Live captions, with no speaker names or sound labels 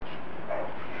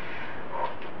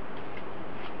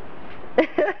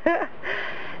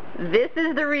This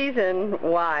is the reason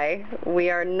why we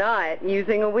are not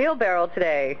using a wheelbarrow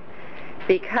today.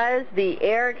 Because the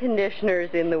air conditioner's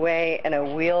in the way and a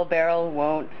wheelbarrow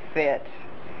won't fit.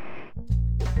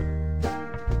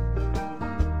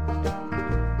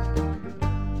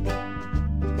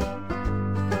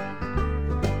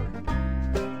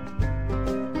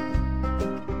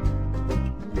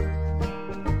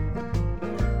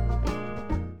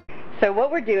 So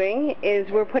what we're doing is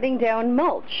we're putting down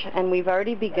mulch, and we've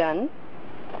already begun.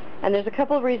 And there's a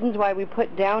couple of reasons why we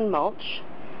put down mulch.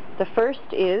 The first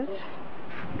is,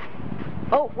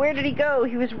 oh, where did he go?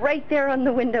 He was right there on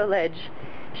the window ledge.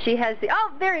 She has the,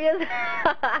 oh, there he is.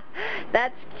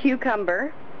 That's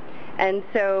cucumber. And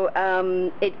so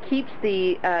it keeps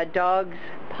the dog's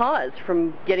paws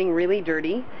from getting really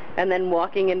dirty and then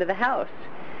walking into the house.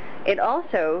 It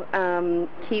also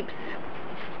keeps,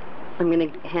 I'm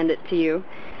going to hand it to you.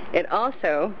 It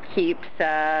also keeps,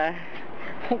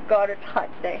 oh God, it's hot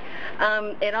today.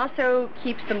 It also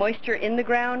keeps the moisture in the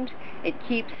ground. It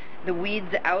keeps the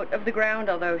weeds out of the ground,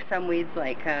 although some weeds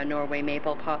like Norway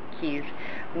maple poppies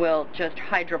will just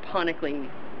hydroponically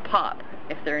pop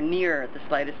if they're near the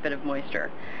slightest bit of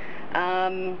moisture.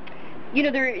 You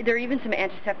know, there are even some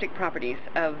antiseptic properties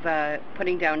of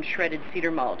putting down shredded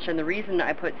cedar mulch, and the reason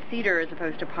I put cedar as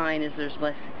opposed to pine is there's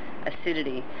less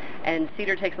acidity, and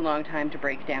cedar takes a long time to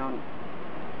break down.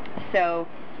 So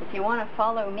if you want to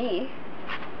follow me,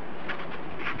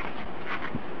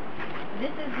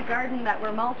 this is the garden that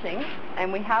we're mulching,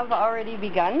 and we have already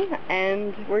begun,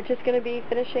 and we're just going to be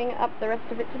finishing up the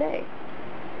rest of it today.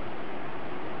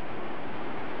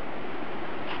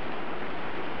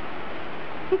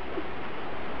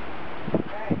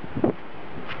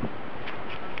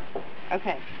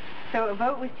 Okay, so a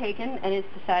vote was taken, and it's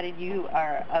decided you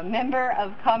are a member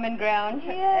of Common Ground.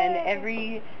 Yay! And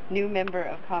every new member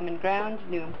of Common Ground,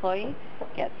 new employee,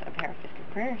 gets a pair of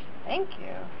Fisker printers. Thank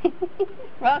you.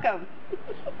 Welcome.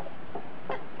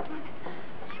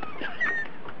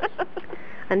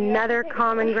 Another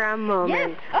Common Ground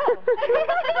moment. Yes. Oh.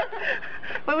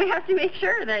 Well, we have to make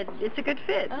sure that it's a good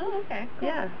fit. Oh, okay. Cool.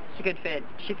 Yeah, it's a good fit.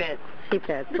 She fits. She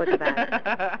fits. Look at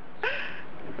that.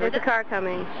 There's a car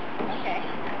coming. Okay.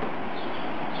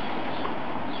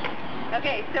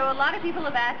 Okay, so a lot of people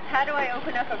have asked, how do I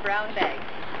open up a brown bag?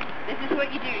 This is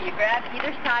what you do. You grab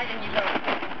either side and you go.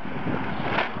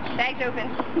 Bag's open.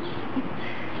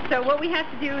 So what we have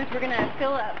to do is we're going to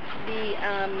fill up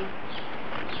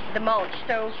the mulch.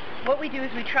 So what we do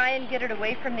is we try and get it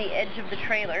away from the edge of the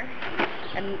trailer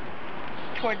and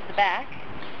towards the back,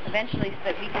 eventually, so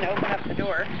that we can open up the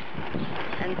door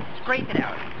and scrape it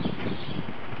out.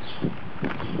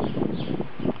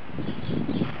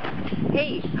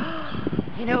 Hey,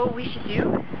 you know what we should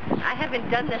do? I haven't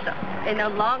done this in a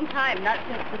long time, not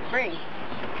since the spring.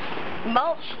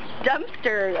 Mulch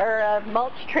dumpster, or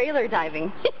mulch trailer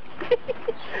diving.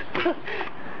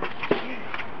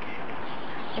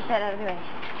 Get that out of the way.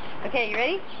 Okay, you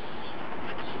ready?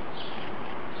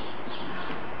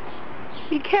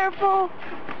 Be careful.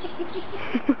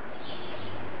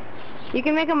 You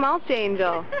can make a mulch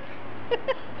angel.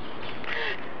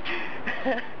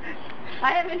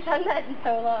 I haven't done that in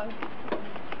so long.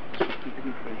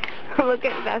 Look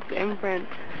at that's imprint.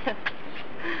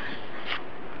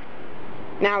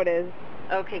 Now it is.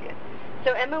 Okay, good.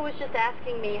 So Emma was just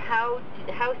asking me how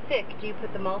thick do you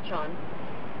put the mulch on?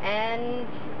 And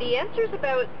the answer is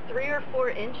about 3 or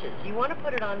 4 inches. You want to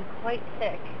put it on quite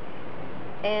thick.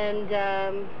 And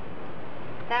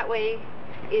that way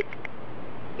it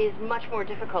is much more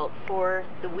difficult for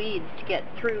the weeds to get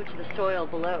through to the soil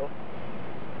below.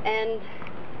 And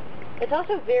it's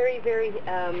also very, very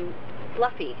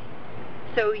fluffy.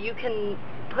 So you can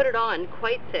put it on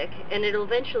quite thick, and it'll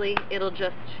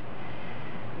just,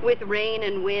 with rain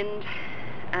and wind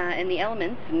and the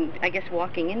elements, and I guess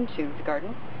walking into the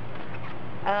garden,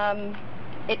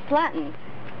 it flattens.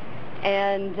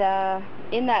 And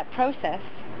in that process,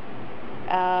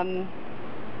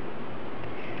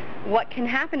 what can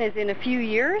happen is in a few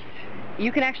years,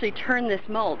 you can actually turn this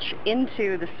mulch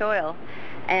into the soil,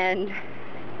 and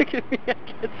look at me, I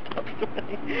can't stop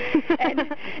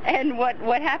sweating. And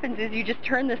what happens is you just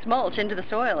turn this mulch into the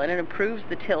soil, and it improves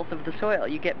the tilth of the soil.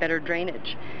 You get better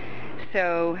drainage.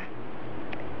 So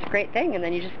it's a great thing, and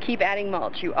then you just keep adding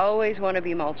mulch. You always want to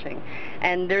be mulching.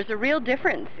 And there's a real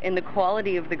difference in the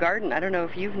quality of the garden. I don't know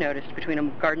if you've noticed between a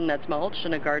garden that's mulched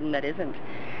and a garden that isn't.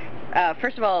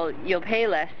 First of all, you'll pay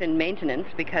less in maintenance,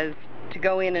 because to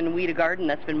go in and weed a garden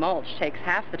that's been mulched takes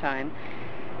half the time.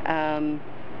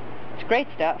 It's great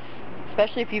stuff,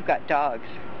 especially if you've got dogs.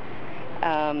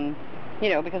 you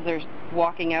know, because they're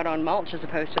walking out on mulch as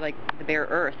opposed to like the bare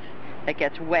earth that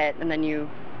gets wet and then you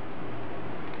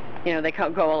know, they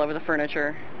can't go all over the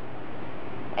furniture.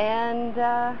 And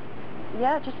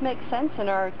yeah, it just makes sense in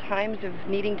our times of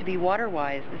needing to be water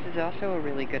wise. This is also a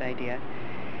really good idea.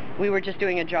 We were just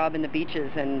doing a job in the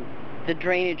beaches and the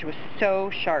drainage was so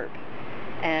sharp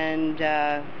and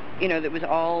you know, it was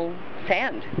all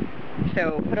sand.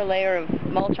 So put a layer of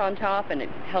mulch on top and it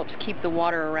helps keep the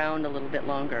water around a little bit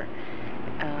longer.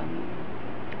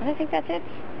 And I think that's it.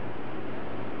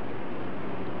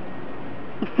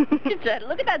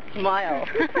 Look at that smile.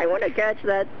 I want to catch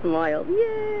that smile.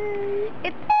 Yay!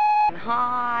 It's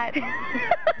hot.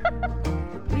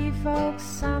 We folks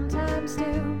sometimes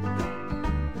do.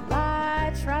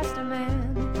 I trust a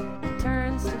man who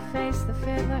turns to face the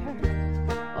fiddler.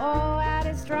 Oh, at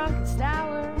his drunkest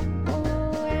hour.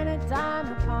 Oh, and a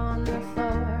dime upon the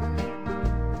floor.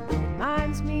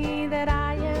 Reminds me that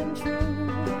I am true.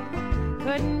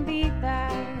 Couldn't beat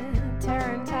that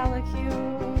tarantella cue.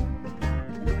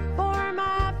 For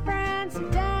my friends who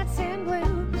dance in blues.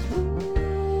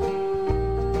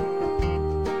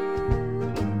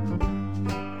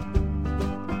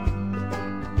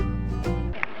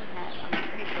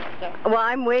 Well,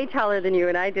 I'm way taller than you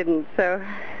and I didn't, so...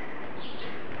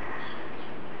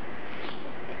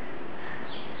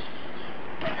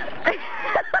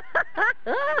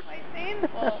 Quite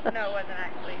painful. No, it wasn't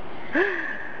actually.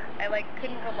 I like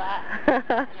couldn't relax. And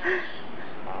I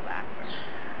fall backwards.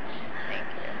 Thank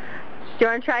you. Do you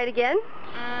want to try it again?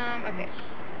 Okay.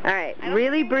 Alright, I don't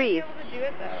really think I'm breathe. gonna be able to do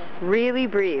it though. Really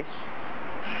breathe.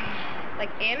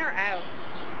 Like in or out?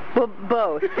 Well,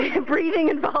 both. Breathing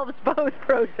involves both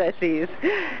processes.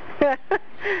 I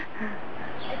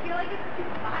feel like it's too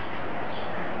hot.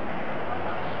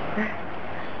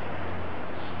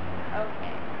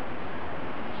 Okay.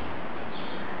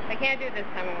 If I can't do it this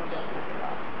time, I won't be able to do it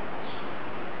all.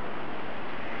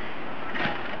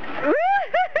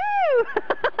 Woo-hoo-hoo!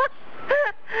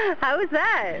 How was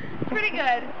that? Pretty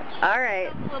good. Alright.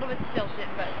 It's a little bit stilted,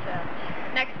 but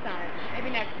next time. Maybe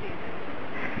next season.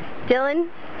 Dylan,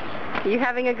 you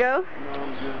having a go? No,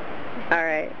 I'm good.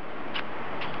 Alright.